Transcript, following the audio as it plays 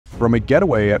From a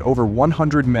getaway at over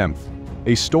 100 mph,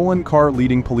 a stolen car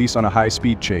leading police on a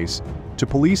high-speed chase, to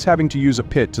police having to use a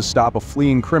pit to stop a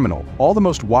fleeing criminal, all the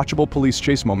most watchable police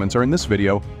chase moments are in this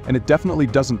video, and it definitely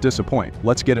doesn't disappoint.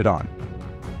 Let's get it on.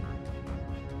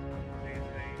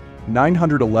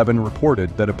 911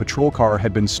 reported that a patrol car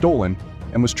had been stolen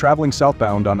and was traveling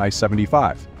southbound on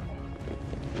I-75.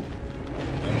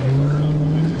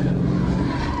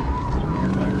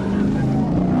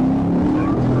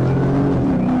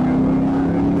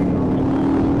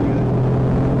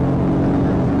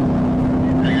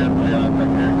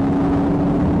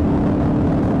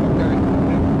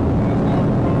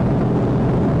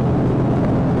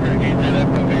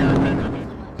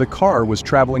 The car was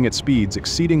traveling at speeds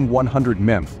exceeding 100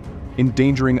 mph,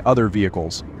 endangering other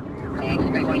vehicles.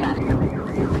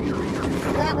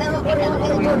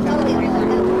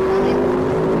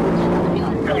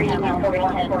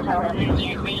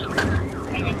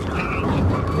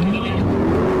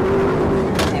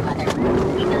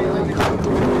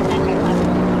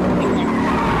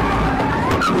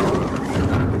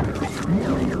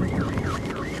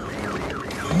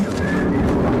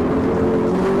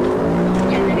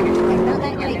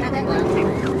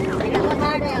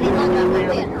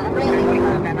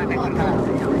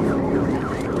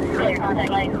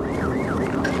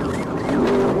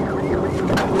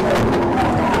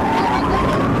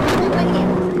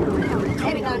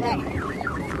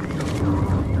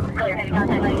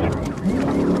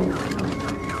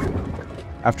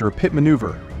 After a pit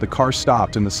maneuver, the car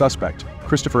stopped and the suspect,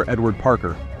 Christopher Edward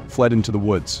Parker, fled into the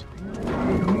woods.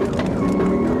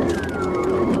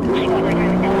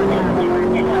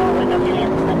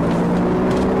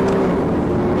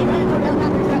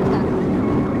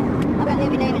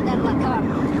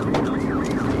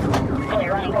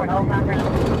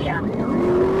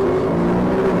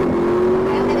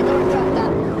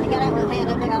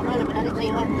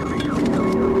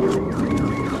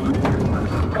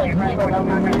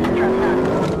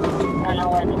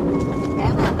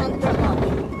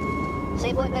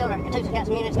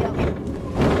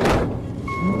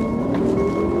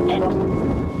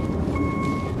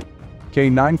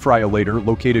 K9 Frya later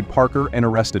located Parker and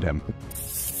arrested him.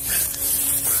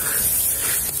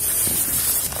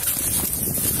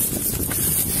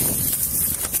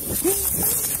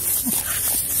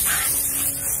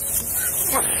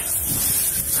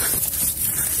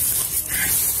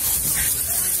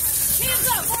 Hands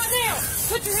up, right now!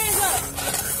 Put your hands up!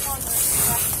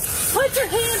 Put your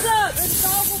hands up! It's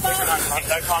all about it!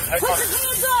 Put your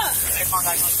hands up!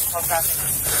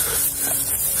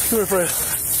 Come here, Fred.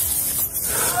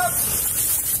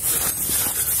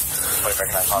 Wait,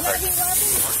 recognize contact.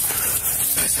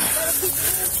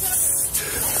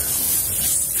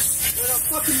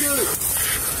 Fucking do it.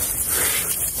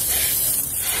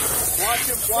 Watch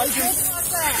him, watch him.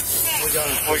 We got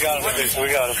him. We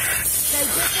got him. Hey,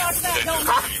 just like that, don't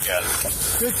knock. You got it.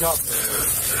 Good job, man.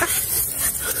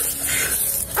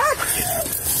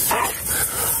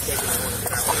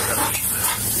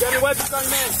 You got any weapons on you,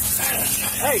 man?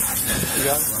 Hey. You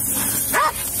got him?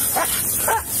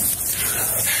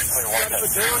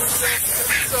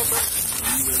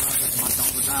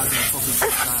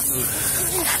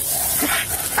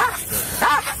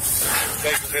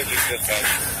 Take the pictures, dispatch.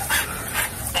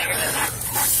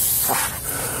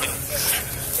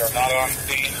 They're not on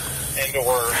scene,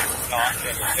 indoor, not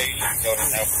in the station, go to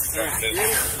help.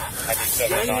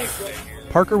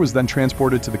 Parker was then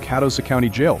transported to the Catoosa County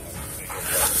Jail.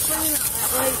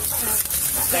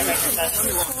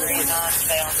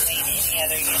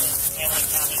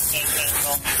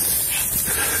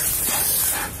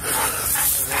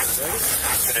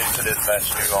 To dispatch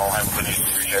to all Hamilton East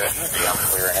Sheriff to be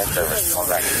unclear and in service on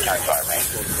back to County Fire Main.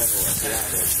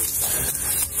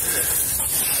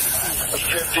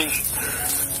 50.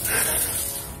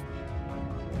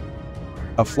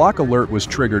 A flock alert was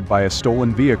triggered by a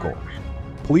stolen vehicle.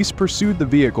 Police pursued the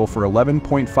vehicle for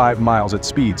 11.5 miles at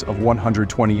speeds of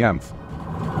 120 mph.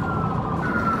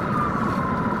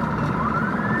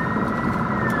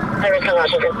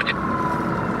 Washington.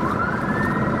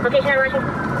 Location Washington.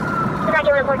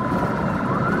 Evacuate report.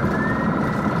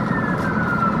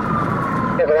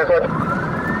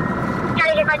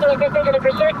 County requesting assistance in the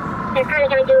pursuit. They're currently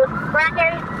coming to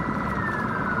Blackton.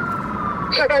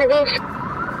 Shut down the beach.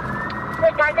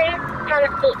 With Parker from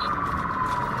beach.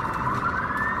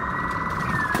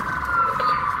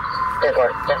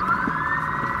 10-4.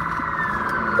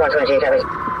 122, copy.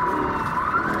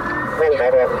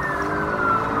 95, 11.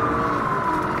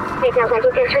 8,000,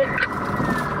 10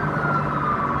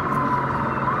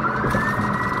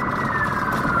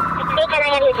 I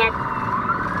have you, 10.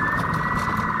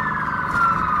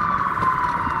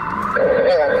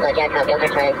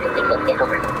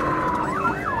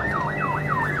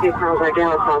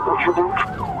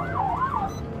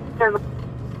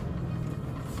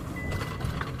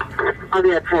 I'll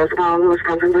be at Transcom,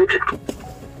 Wisconsin Bridge.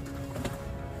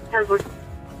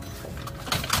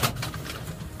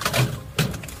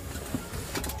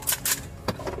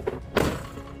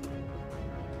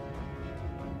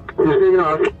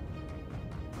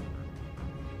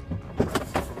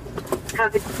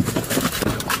 Copy.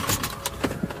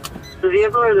 The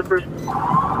vehicle or the person? Vehicle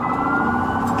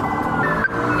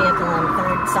on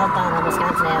 3rd southbound on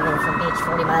Wisconsin Avenue from beach,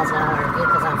 40 miles an hour.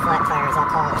 Vehicle's on flat tires, I'll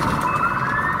call it.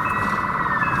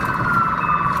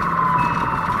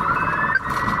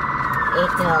 8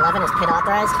 to 11 is pit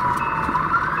authorized.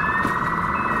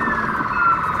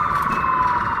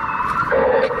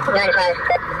 95.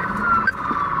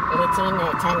 18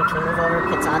 at 10, can you move over?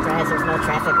 Pit's authorized, there's no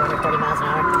traffic, we're under 30 miles an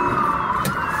hour.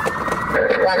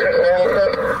 Watch for civilians,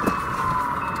 please.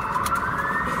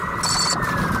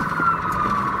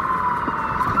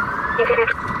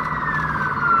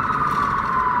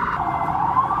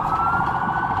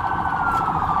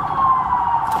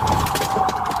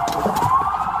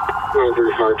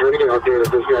 Trying to get updated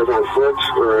if this guy's on foot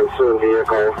or in certain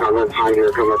vehicle. I'm in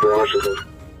Pioneer coming up to Washington.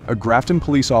 A Grafton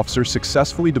police officer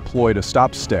successfully deployed a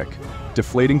stop stick,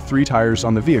 deflating 3 tires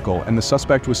on the vehicle, and the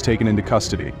suspect was taken into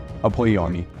custody.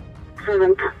 Appoyoni.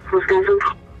 7th, Wisconsin.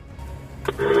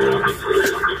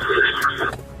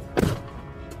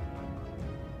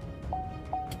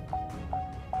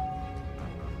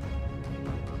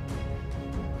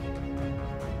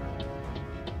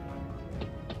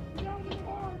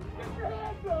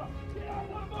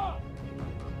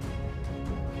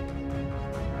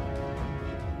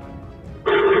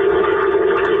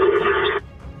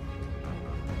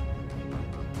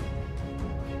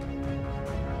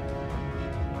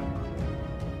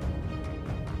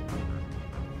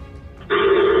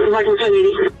 Like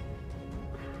 1080.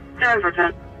 7 for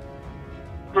 10.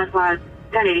 Plus 5.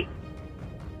 1080.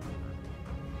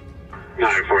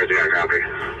 940, copy.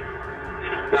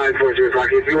 940,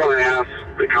 copy. If you want to ask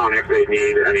the county if they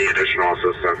need any additional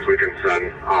assistance, we can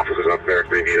send officers up there if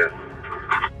they need it.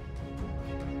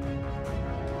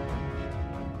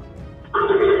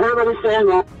 Everybody stand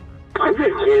up. I'm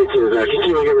just getting to that.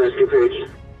 Continue to get rescue page.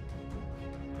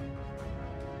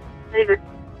 Leave it.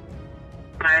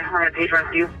 900 page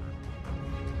rescue.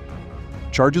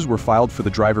 Charges were filed for the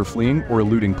driver fleeing or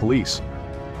eluding police.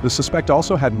 The suspect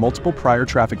also had multiple prior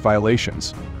traffic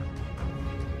violations.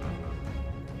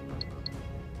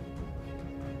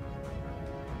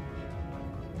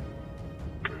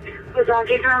 Was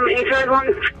Rocky from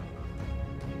H-1?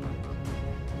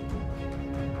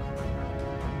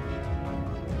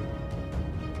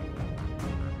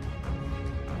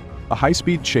 A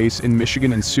high-speed chase in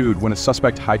Michigan ensued when a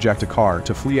suspect hijacked a car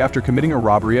to flee after committing a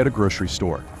robbery at a grocery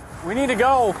store. We need to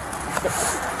go.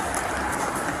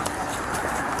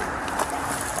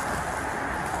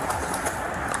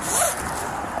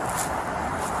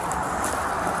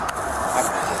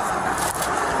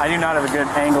 I do not have a good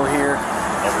angle here.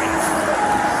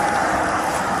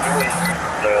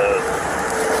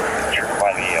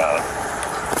 By the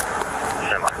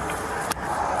semi.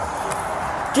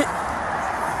 Get.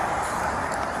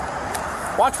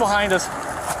 Watch behind us.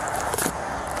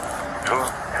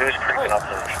 Who's creeping up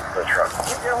the truck?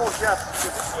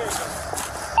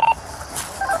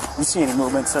 You see any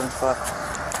movement, 7-5?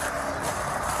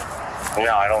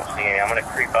 No, I don't see any. I'm going to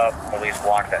creep up, at least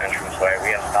block the entranceway. We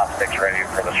have stop sticks ready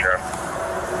for the sheriff.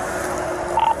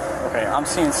 Okay, I'm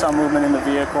seeing some movement in the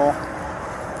vehicle.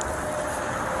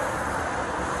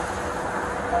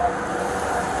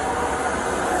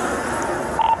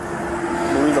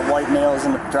 I believe the white male is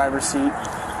in the driver's seat.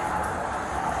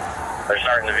 They're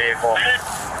starting the vehicle.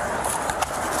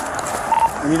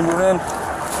 We need to move in.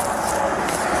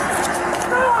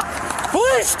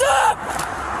 Please stop!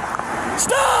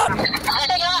 Stop! Take it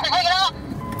off! Take it off!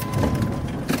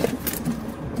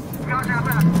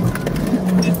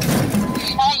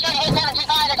 You should hit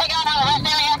 725 to take it off out of the rest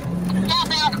area.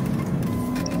 Southbound.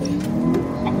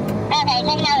 Okay,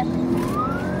 take it out.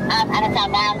 Out of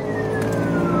southbound.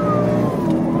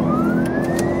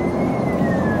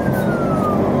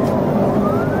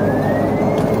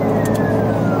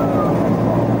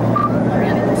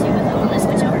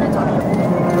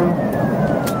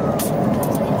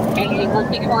 Exit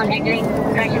 161, exiting.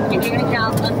 Correction, continuing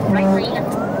south, right lane,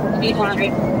 speed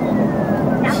 100.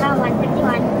 Southbound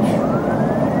 161.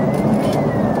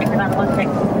 Exit about 16.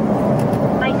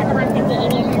 Right at the 150,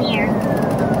 aviation in the air.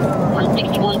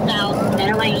 161 south,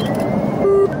 center lane.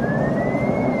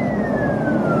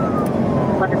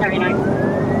 1 to 39.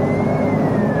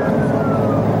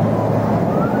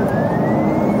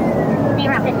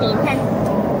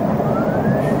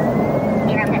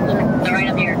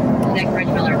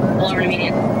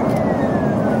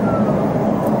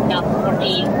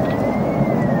 15.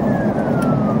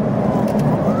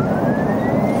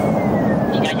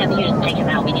 You guys have the unit to take him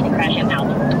out. We need to crash him out.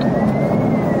 I'm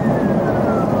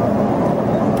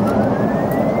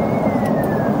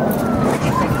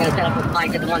going to set up a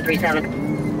flight to the 137.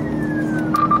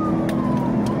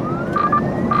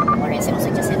 Morgan Signal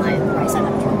 6 just hit my right side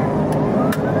of the control car.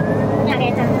 Yeah, okay,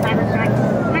 it's on 5 on strike.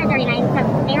 139, so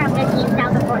they are on 15,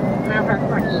 south of 4, mile from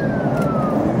 14.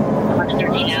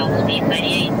 113 now, speed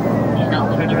 98. He's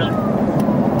not over the road.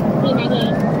 Speed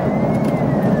 98.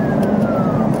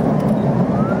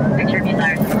 Richard, you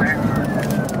fired somewhere.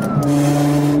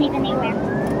 Even anywhere.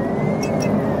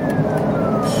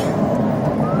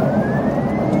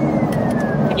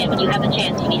 Again, when you have the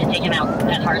chance, you need to take him out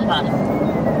as hard as possible.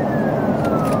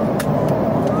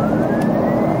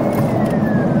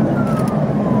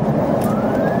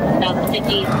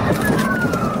 15.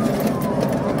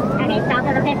 Okay, south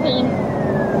of the 15.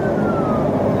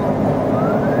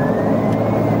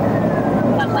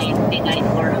 Left lane, speed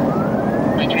 94.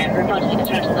 Lane transfer, approach the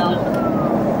construction zone.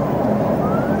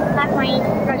 Left lane,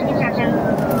 approach the construction.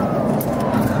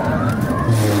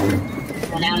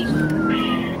 Slow down.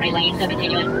 Right lane, so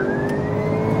continuing.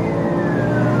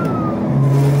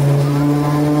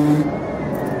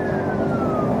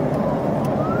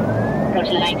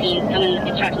 Approaching the 19, coming in the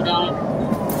construction zone.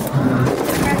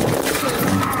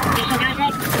 Additional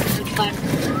contact. Fine.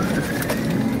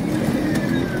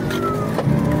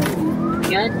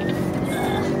 Good.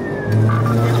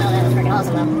 Oh, that was freaking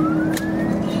awesome though.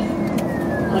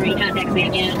 Loading contact with me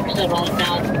again. We're still rolling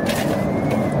south.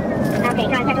 Okay,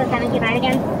 contact with 725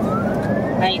 again.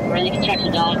 Right, we're in the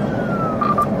construction zone.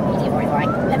 44,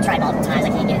 I've tried multiple times, I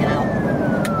can't get him out.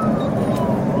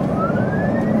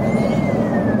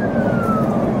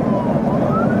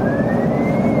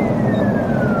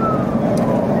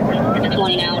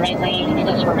 Now, right lane,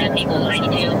 still swerving at people, 92.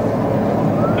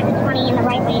 And the 20 in the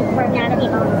right lane, swerving at other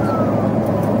people.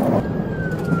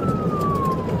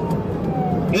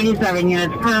 87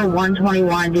 units per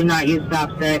 121, do not use stop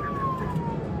 6.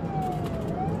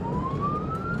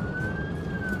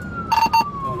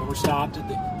 Oh, we're stopped at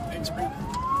the exit ramp.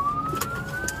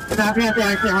 Stopping at the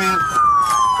exit ramp.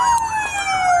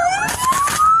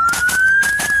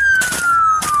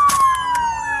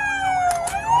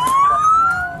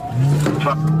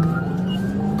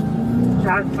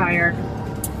 Shots fired.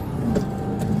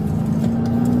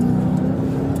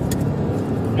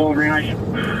 Full green.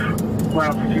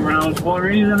 Well, 2 rounds. Full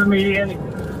reason immediate.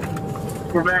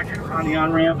 We're back on the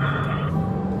on-ramp.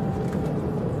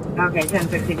 Okay,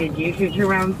 1060, did you shoot your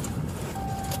rounds?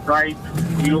 Right.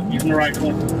 Using the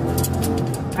rifle.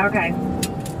 Okay.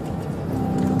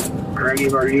 Craggy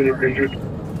of our unit injured.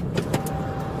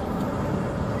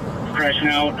 Crashing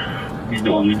out. He's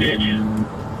still in the ditch.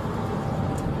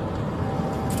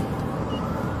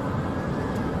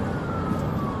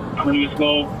 I'm gonna use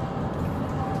slow.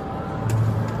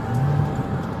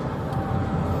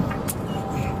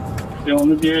 Still in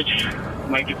the ditch.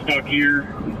 Might get stuck here.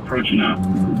 Approaching up.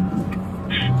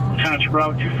 Township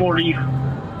Route 240.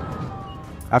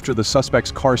 After the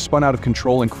suspect's car spun out of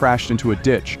control and crashed into a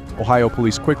ditch, Ohio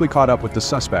police quickly caught up with the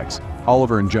suspects,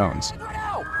 Oliver and Jones.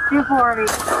 240.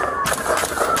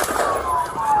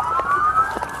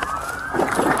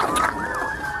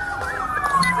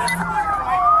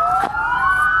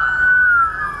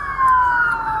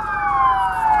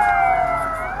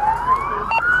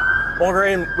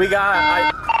 Wolverine, we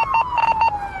got.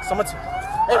 Someone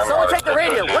take the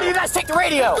radio. What do you guys take the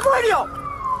radio? The radio.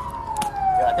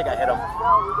 Yeah, I think I hit him.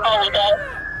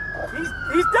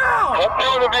 He's down.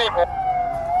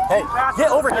 Hey, get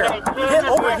over here. Get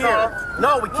over here.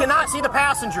 No, we cannot see the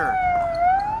passenger.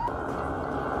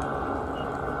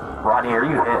 Rodney, are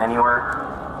you hit anywhere?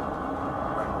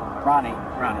 Ronnie.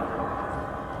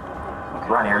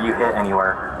 Rodney, are you hit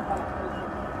anywhere?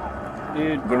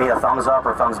 Dude. Give me a thumbs up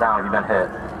or thumbs down if you've been hit.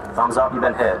 Thumbs up, you've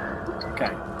been hit.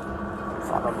 Okay.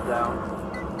 Thumbs down.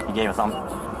 You gave a thumbs.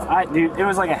 Dude, it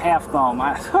was like a half thumb.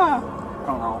 I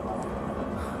don't know.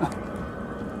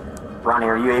 Ronnie,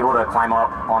 are you able to climb up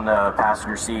on the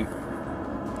passenger seat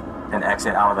and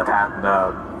exit out of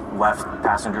the left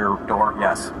passenger door?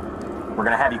 Yes. We're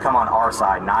going to have you come on our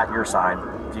side, not your side.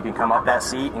 If you can come up that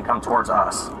seat and come towards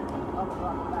us.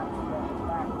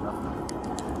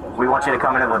 We want you to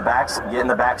come into the back, get in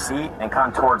the back seat, and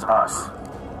come towards us.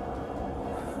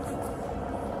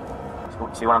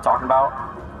 See what I'm talking about?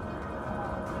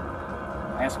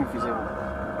 Ask him if he's able to.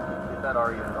 Get that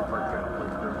argument off our trip,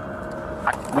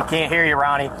 please. We can't hear you,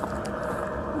 Ronnie.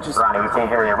 Ronnie, we can't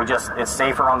hear you. It's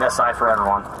safer on this side for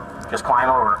everyone. Just climb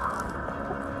over.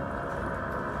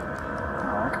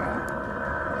 Oh, okay.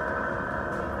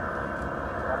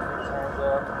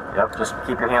 Yep, just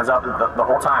keep your hands up the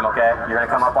whole time, okay? You're gonna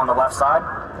come up on the left side.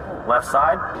 Left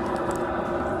side.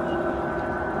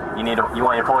 You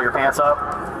want me to pull your pants up?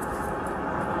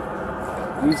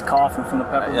 He's coughing from the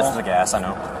pepper. This is the gas, I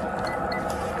know.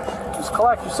 Just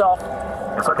collect yourself.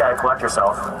 It's okay, collect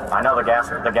yourself. I know the gas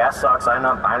sucks, I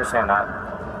understand that.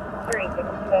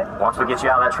 Once we get you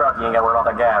out of that truck, you ain't gotta worry about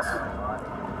that gas.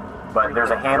 But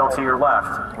there's a handle to your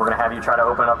left. We're gonna have you try to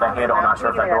open up that handle. I'm not sure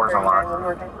if that door's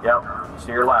unlocked. Yep,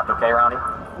 to your left, okay, Roundy?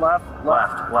 Left.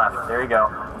 There you go.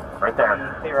 Right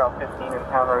there. 015 in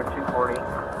Town Road 240,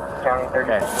 County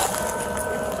 30. Okay.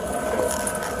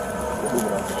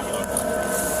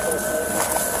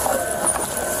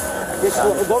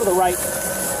 Go to the right.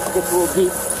 Gets a little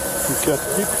deep.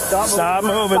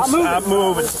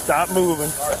 Stop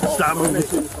moving.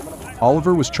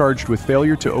 Oliver was charged with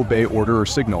failure to obey order or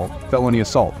signal, felony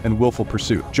assault, and willful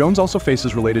pursuit. Jones also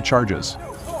faces related charges. I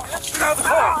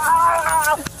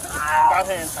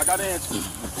got hands.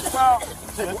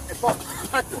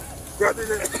 Grab it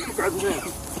in.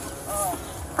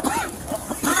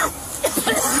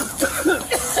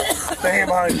 Stay here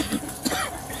behind you.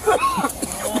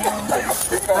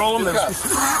 Roll him.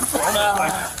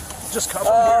 Just cuff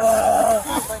him here.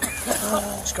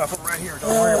 Just cuff him right here.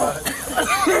 Don't worry about it.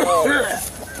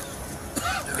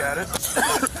 You got it?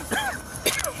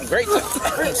 Great.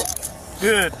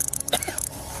 Good.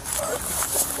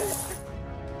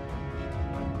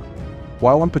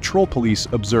 While on patrol, police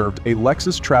observed a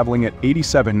Lexus traveling at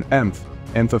 87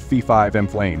 mph of Fee 5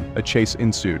 mph lane. A chase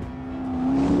ensued.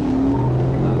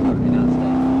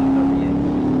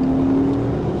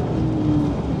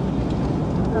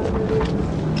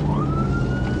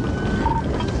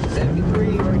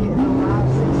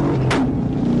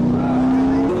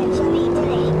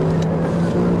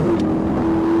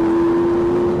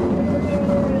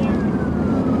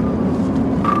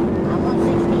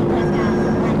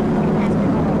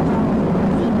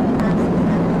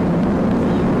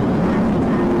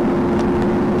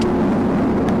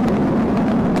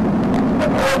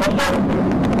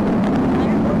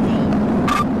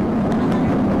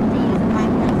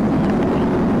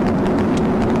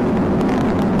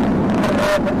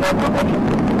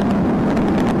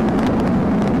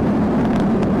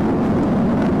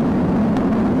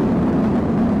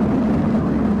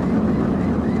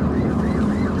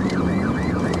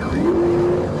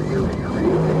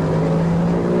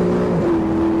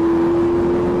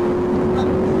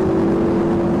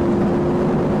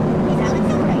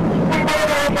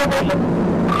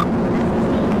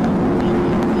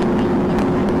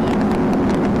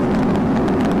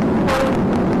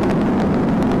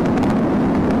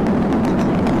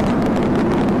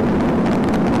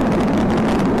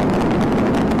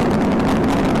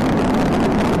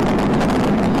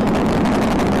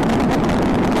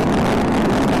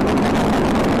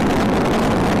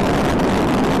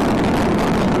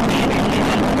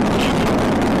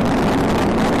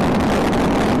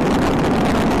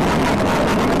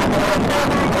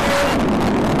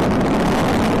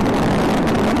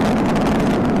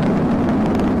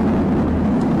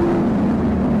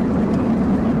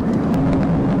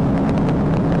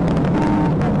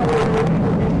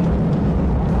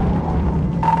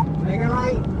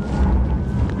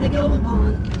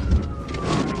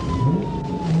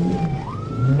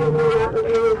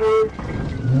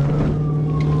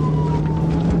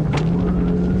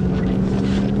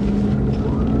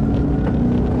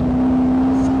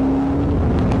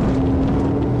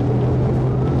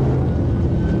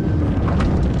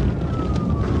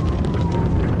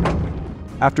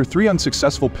 After 3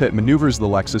 unsuccessful pit maneuvers, the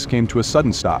Lexus came to a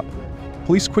sudden stop.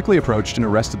 Police quickly approached and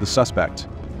arrested the suspect.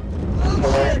 Oh,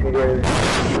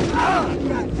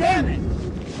 God damn it!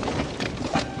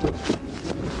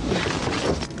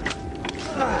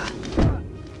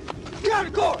 Get on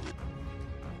the court!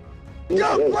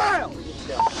 Go ground!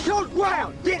 Go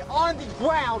ground! Get on the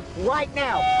ground right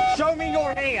now! Show me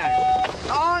your hand!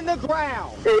 On the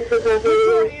ground! Put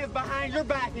your hands behind your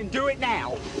back and do it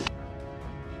now!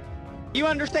 You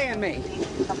understand me?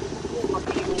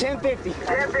 1050.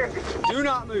 1050. Do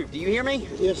not move. Do you hear me?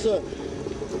 Yes, sir.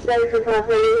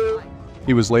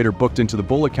 He was later booked into the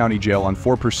Bullitt County Jail on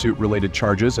 4 pursuit-related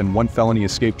charges and 1 felony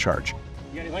escape charge.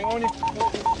 You got anything on you?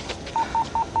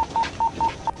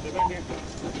 Stay back here.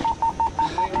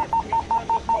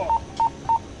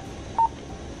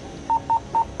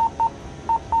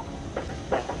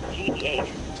 GD8.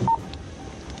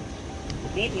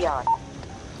 BBR.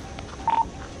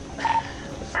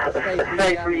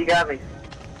 Hey, where you got me?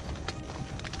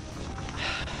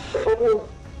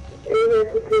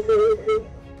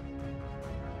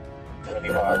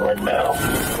 Right now.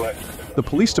 the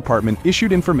police department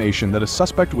issued information that a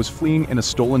suspect was fleeing in a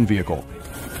stolen vehicle.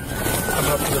 I'm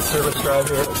up to the service drive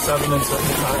here at 7 and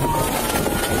 75.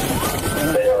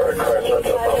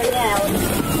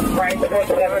 Right,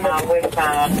 7 on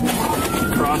westbound.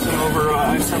 Crossing over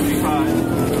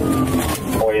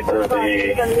I-75. Way through the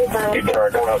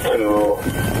U-turn going up to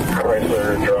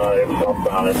Chrysler Drive,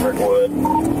 southbound at Brickwood.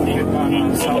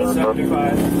 South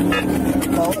 75.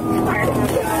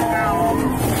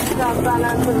 Southbound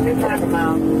on to the new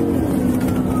mile.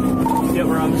 Yeah,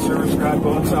 we're on the service drive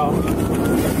going south.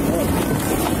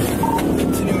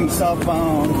 Continuing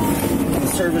southbound on the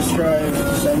service drive,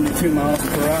 72 miles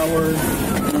per hour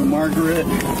through Margaret.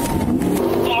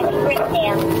 And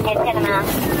Springdale at 7 miles.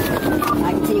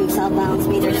 I continue southbound,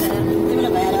 speeders through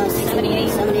Nevada,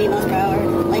 78 miles per hour.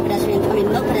 Light pedestrian,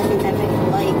 no pedestrian traffic,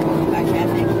 light car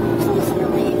traffic, it's on the center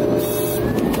lane.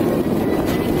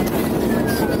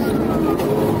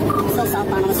 Still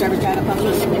southbound on the service drive,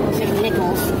 approaching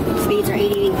Nichols. Speeds are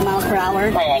 80 miles per hour.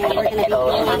 And we're going to be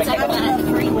going on the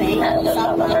freeway,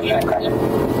 southbound.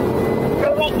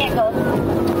 Provoke Nichols.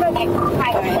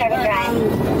 Service drive.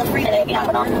 The freeway,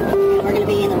 we're going to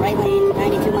be in the right lane,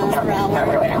 92 miles per hour.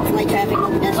 Light traffic, no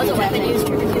pedestrian traffic.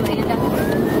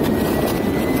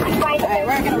 Alright,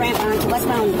 we're going to ramp on to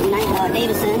westbound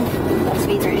Davison.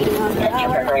 Speeds are 80 miles per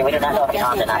hour. We do not know if you're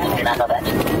on the night. We do not know that.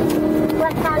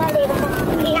 Westbound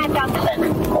Davison. We have dropped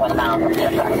westbound. Westbound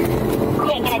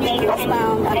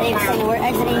Davison. We're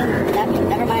exiting.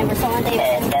 Never mind, we're still on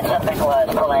Davison. That suspect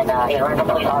was pulling, he was running from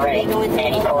police already,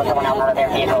 and he pulled someone out of their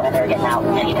vehicle and they're getting out,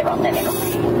 and he took off that vehicle.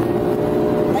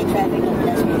 Light traffic, no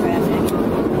pedestrian traffic.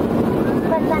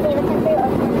 Westbound Davison,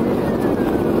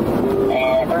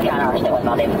 and we're down our still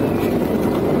westbound Davison.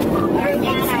 Alright,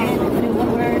 Davison, New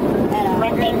Woodward at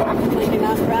 23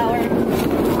 miles per hour.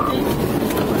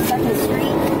 2nd Street,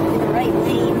 in the right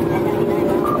lane at 99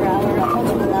 miles per hour.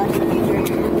 Approaching the lodge in the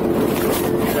future.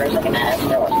 We're looking at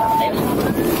still westbound Davison.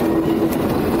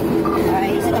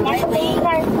 Alright, he's in the right lane.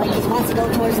 Like he wants to go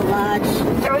towards the lodge.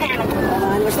 Hold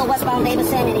on, we're still westbound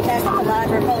Davison, and he passed up the lodge.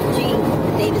 We're approaching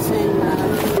Davison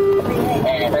freeway.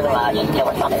 And through the lodge, still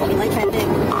westbound Davison. Light traffic,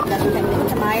 doesn't take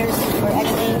to Myers. We're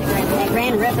exiting at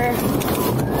Grand River.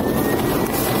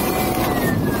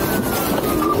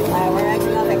 We're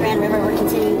exiting off at Grand River. We're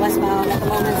continuing westbound at the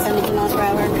moment, 72 miles per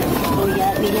hour. We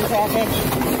got medium traffic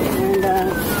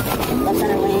and left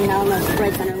center lane, now on the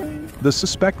right center lane. The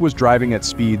suspect was driving at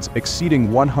speeds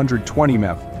exceeding 120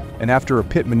 mph, and after a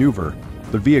pit maneuver,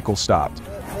 the vehicle stopped. Get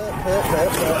out of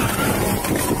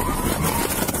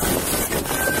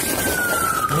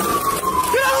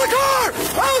the car!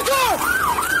 Out of the car!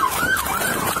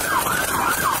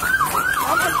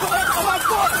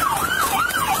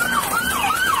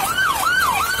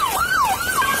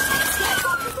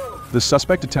 The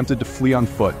suspect attempted to flee on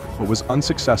foot, but was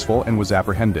unsuccessful and was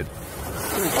apprehended.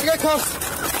 I got cuffs!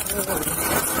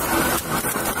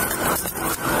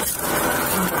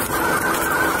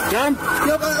 John?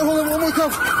 Yep, hold on, one more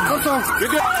cuff. I'm sorry. You're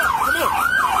good. Come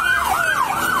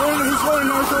on. He's running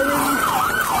north already.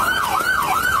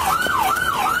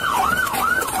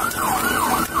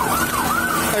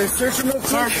 Hey, search him up,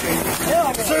 search.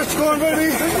 Yeah, search going,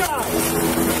 baby.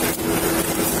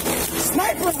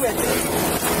 Sniper with it.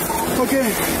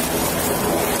 Okay.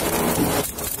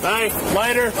 Bye.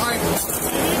 Lighter. Bye.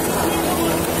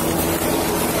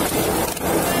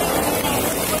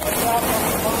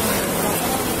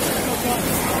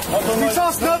 You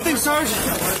saw nothing, Sarge.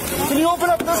 Can you open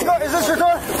up this car? Is this your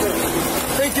car?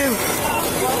 Thank you.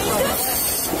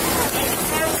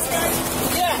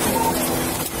 Yeah.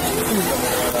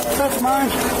 That's mine.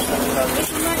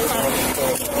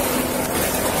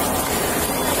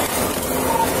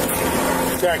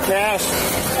 Got cash.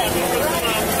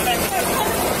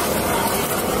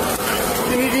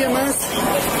 You need EMS?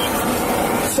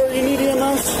 Sir, you need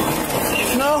EMS?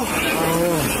 No?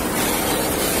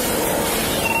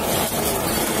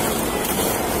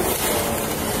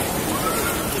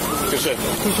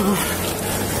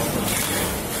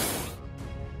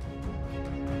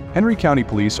 Henry County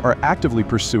Police are actively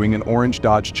pursuing an orange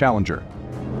Dodge Challenger.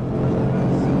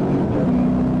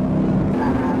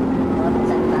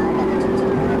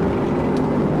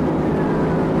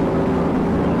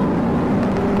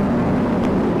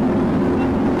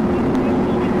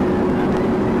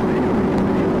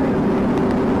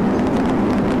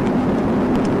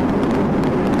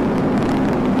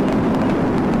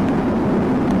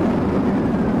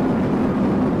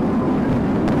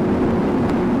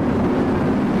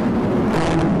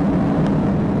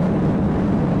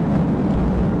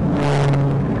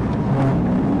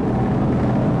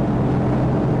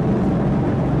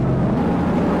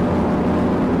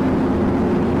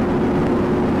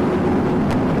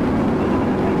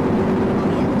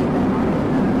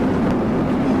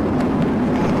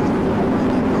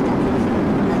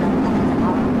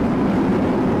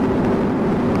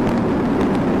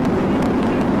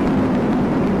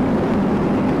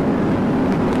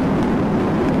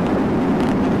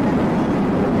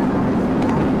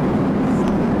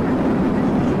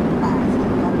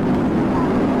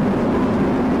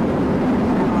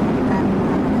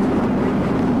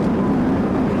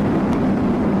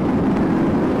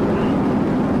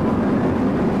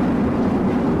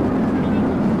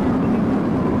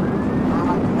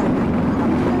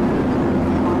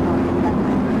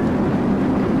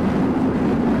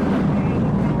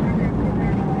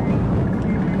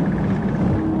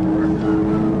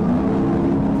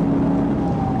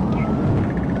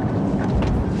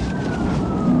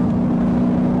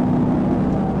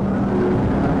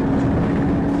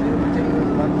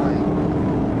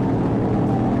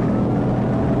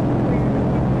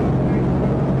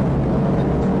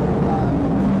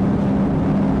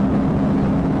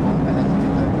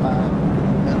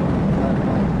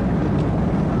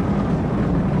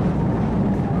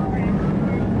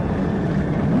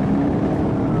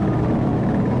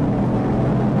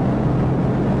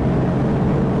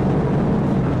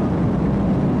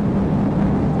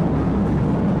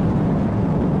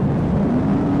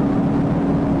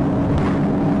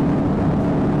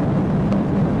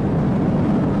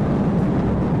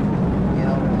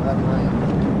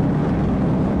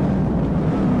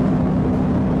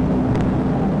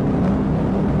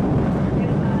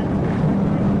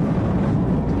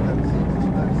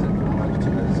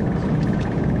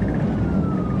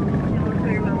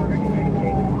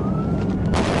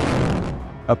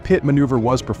 A pit maneuver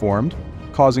was performed,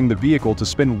 causing the vehicle to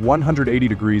spin 180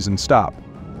 degrees and stop.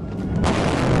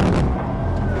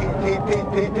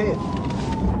 Pit.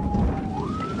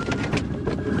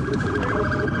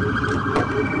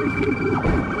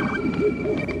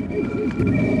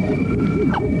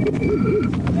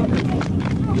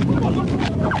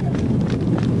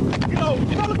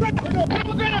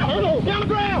 Down the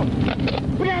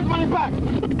ground! We got money back!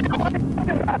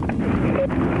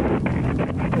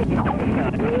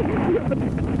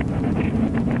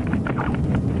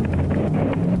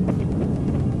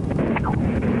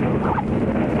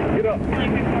 Get up!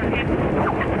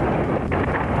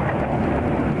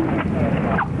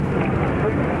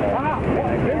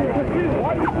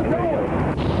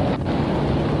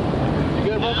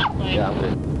 Yeah, I'm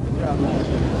good.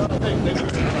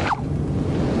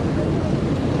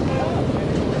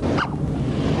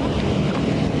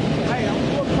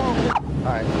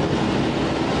 Alright.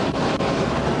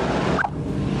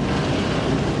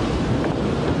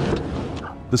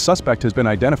 The suspect has been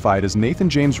identified as Nathan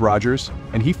James Rogers,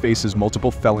 and he faces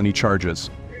multiple felony charges.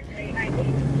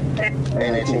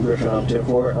 And 18 Griffin on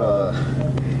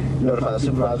 10-4, notify the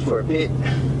supervisor for a pit,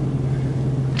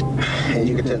 and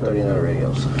you get 1039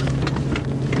 radios.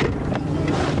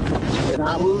 They're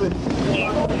not moving?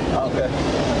 Okay.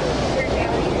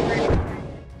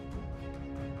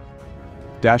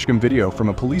 Dashcam video from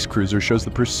a police cruiser shows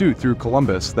the pursuit through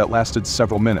Columbus that lasted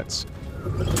several minutes.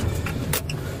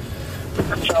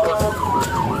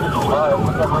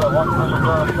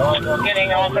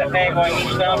 Getting off at Bay, going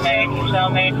east on Main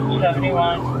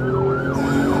 71.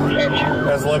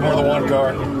 That's 11 more than one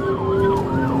car.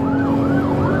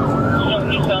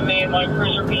 So east on Main, one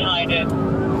cruiser behind it.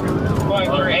 Going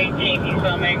through 18, east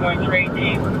on Main, going through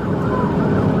 18.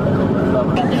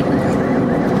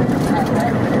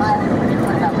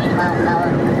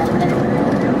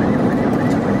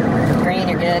 Green,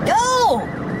 you're good. Go!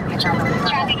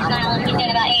 Traffic is silent. He's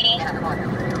doing about 80.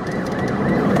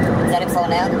 Is that him slowing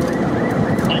down?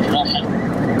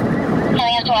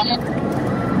 Telling us to Wilson.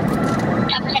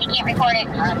 Chopper said he can't record it.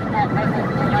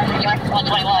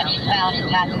 121. She's found. She's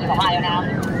passing through Ohio now.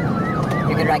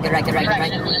 You're good, right.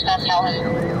 Just about tell us.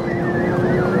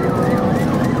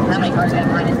 How many cars got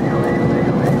behind it?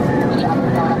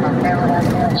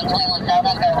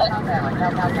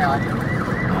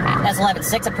 That's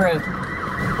 11-6 approved.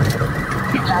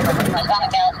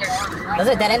 Was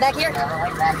it a dead end back here?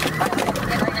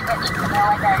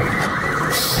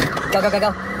 Go.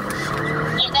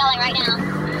 He's bailing right now.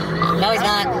 No, he's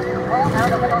not.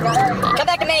 Come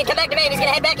back to Main. He's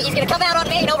gonna head back. He's gonna come out on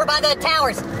Main over by the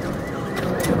towers.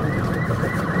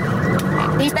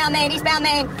 Eastbound Main.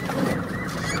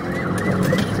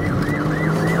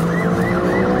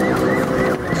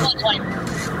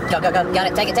 Go. Got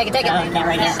it. Take it.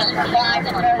 Right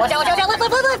now. Watch out. Left.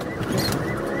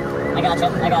 I gotcha.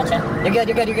 You're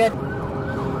good.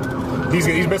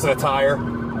 He's missing a tire.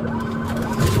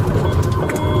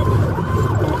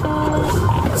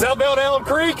 Southbound Elm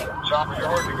Creek. Chopper, your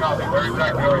horse and copy. Where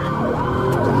exactly are you?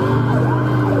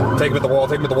 Take him at the wall.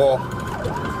 Take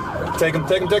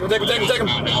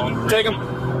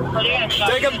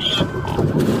him.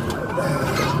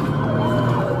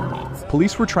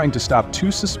 Police were trying to stop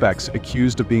two suspects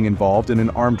accused of being involved in an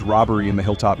armed robbery in the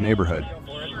Hilltop neighborhood.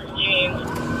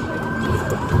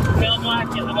 Bill Black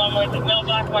is the one with the Bill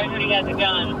Black white hoodie has a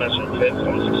gun. Mission 5th,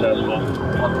 unsuccessful.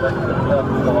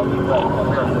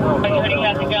 White hoodie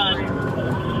has a gun.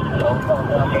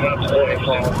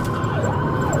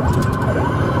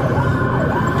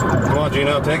 Come on,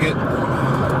 Gino, take it.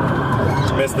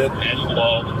 Missed it.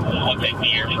 S12. I'll take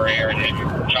the air for air and hit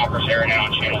Chopper's air now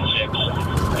on channel 6.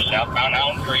 Southbound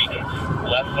Elm Creek.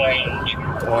 Left lane.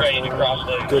 Ready to cross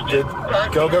the... Good.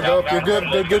 Go. You're good.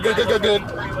 Good.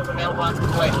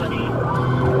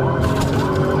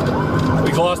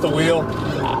 We lost a wheel.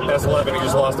 S11, he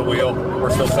just lost a wheel. We're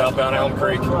still southbound Elm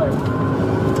Creek. We're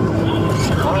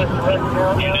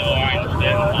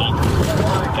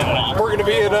going to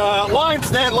be at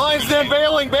Lionsden,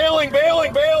 bailing.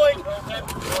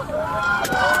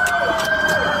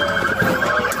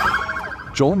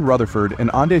 Joel Rutherford and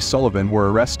Ande Sullivan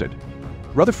were arrested.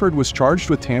 Rutherford was charged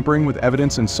with tampering with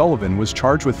evidence and Sullivan was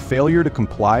charged with failure to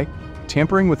comply,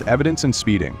 tampering with evidence and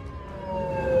speeding.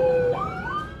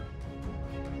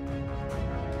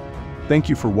 Thank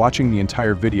you for watching the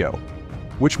entire video.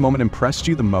 Which moment impressed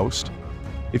you the most?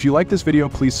 If you like this video,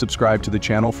 please subscribe to the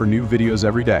channel for new videos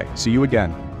every day. See you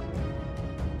again.